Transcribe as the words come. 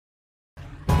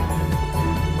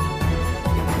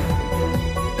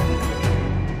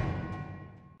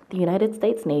The United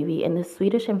States Navy and the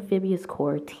Swedish Amphibious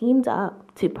Corps teamed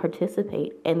up to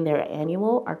participate in their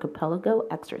annual Archipelago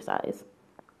exercise.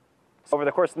 Over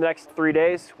the course of the next 3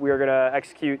 days, we are going to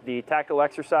execute the tactical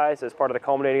exercise as part of the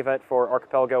culminating event for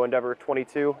Archipelago Endeavor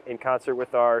 22 in concert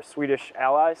with our Swedish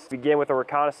allies. We begin with a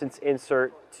reconnaissance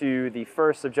insert to the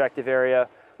first objective area,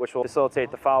 which will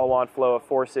facilitate the follow-on flow of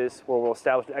forces, where we'll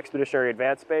establish an expeditionary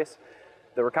advance base.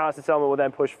 The reconnaissance element will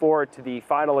then push forward to the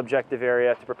final objective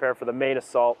area to prepare for the main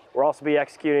assault. We'll also be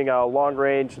executing a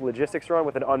long-range logistics run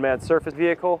with an unmanned surface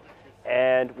vehicle,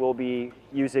 and we'll be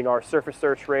using our surface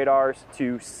search radars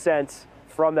to sense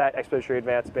from that expeditionary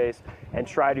advance base and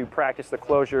try to practice the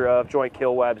closure of joint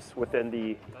kill webs within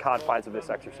the confines of this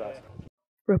exercise.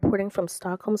 Reporting from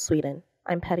Stockholm, Sweden,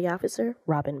 I'm Petty Officer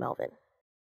Robyn Melvin.